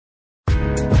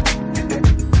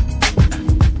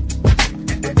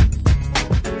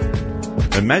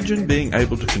Imagine being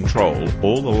able to control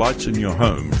all the lights in your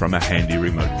home from a handy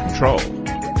remote control.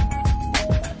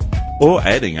 Or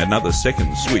adding another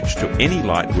second switch to any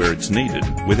light where it's needed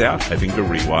without having to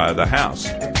rewire the house.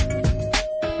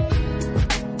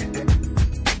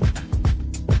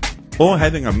 Or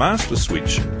having a master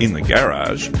switch in the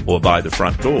garage, or by the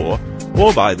front door,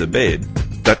 or by the bed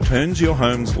that turns your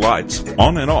home's lights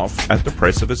on and off at the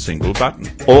press of a single button,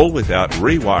 all without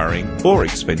rewiring or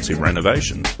expensive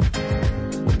renovations.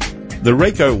 The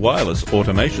Rako wireless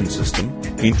automation system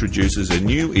introduces a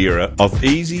new era of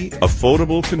easy,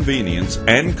 affordable convenience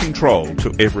and control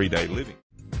to everyday living.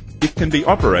 It can be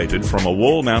operated from a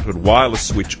wall-mounted wireless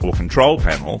switch or control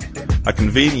panel, a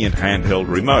convenient handheld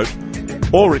remote,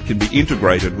 or it can be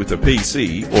integrated with a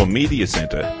PC or media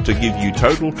center to give you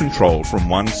total control from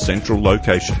one central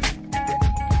location.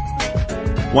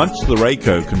 Once the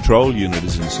Rako control unit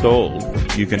is installed,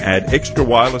 you can add extra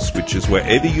wireless switches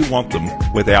wherever you want them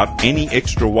without any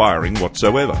extra wiring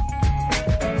whatsoever.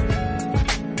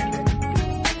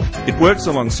 It works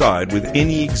alongside with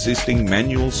any existing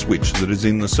manual switch that is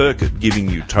in the circuit, giving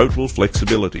you total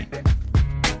flexibility.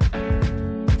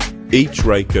 Each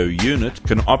Rako unit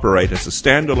can operate as a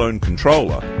standalone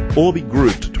controller or be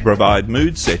grouped to provide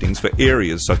mood settings for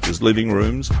areas such as living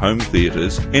rooms, home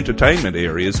theatres, entertainment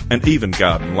areas and even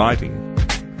garden lighting.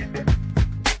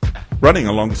 Running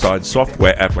alongside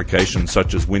software applications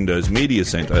such as Windows Media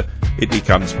Center, it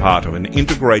becomes part of an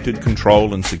integrated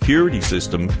control and security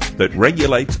system that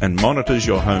regulates and monitors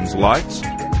your home's lights,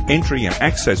 entry and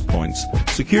access points,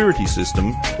 security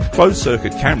system,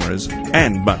 closed-circuit cameras,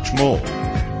 and much more.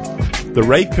 The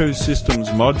Rako system's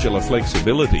modular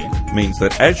flexibility means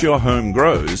that as your home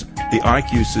grows, the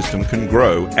IQ system can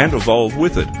grow and evolve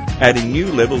with it, adding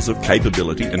new levels of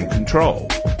capability and control.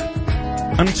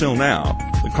 Until now,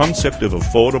 the concept of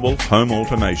affordable home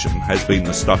automation has been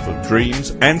the stuff of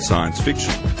dreams and science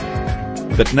fiction.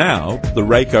 But now, the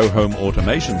Rako home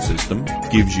automation system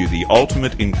gives you the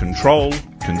ultimate in control,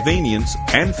 convenience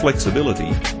and flexibility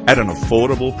at an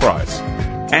affordable price,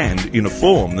 and in a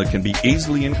form that can be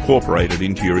easily incorporated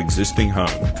into your existing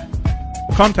home.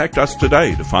 Contact us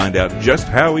today to find out just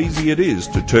how easy it is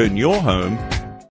to turn your home